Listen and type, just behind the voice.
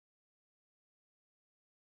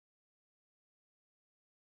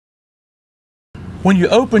When you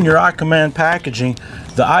open your iKamand packaging,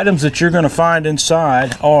 the items that you're going to find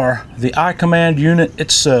inside are the iKamand unit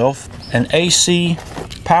itself, an AC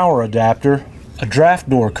power adapter, a draft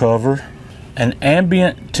door cover, an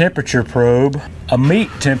ambient temperature probe, a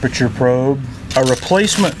meat temperature probe, a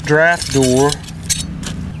replacement draft door,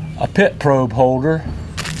 a pit probe holder,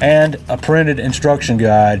 and a printed instruction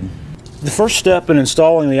guide. The first step in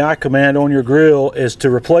installing the iKamand on your grill is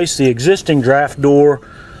to replace the existing draft door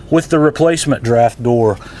with the replacement draft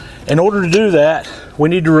door. In order to do that, we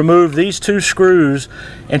need to remove these two screws,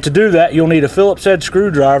 and to do that you'll need a Phillips head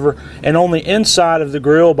screwdriver, and on the inside of the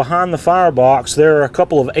grill behind the firebox there are a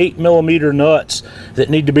couple of 8mm nuts that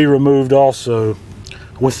need to be removed also.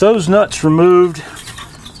 With those nuts removed,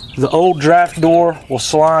 the old draft door will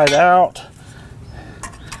slide out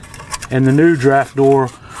and the new draft door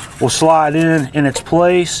will slide in its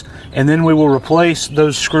place, and then we will replace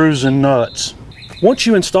those screws and nuts. Once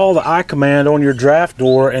you install the iKamand on your draft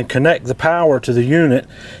door and connect the power to the unit,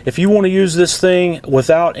 if you want to use this thing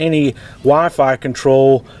without any Wi-Fi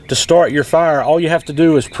control to start your fire, all you have to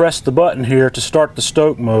do is press the button here to start the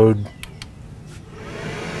stoke mode.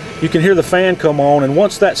 You can hear the fan come on, and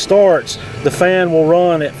once that starts, the fan will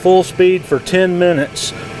run at full speed for 10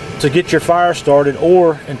 minutes to get your fire started,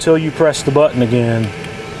 or until you press the button again.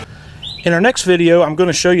 In our next video, I'm going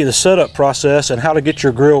to show you the setup process and how to get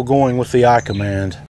your grill going with the iKamand.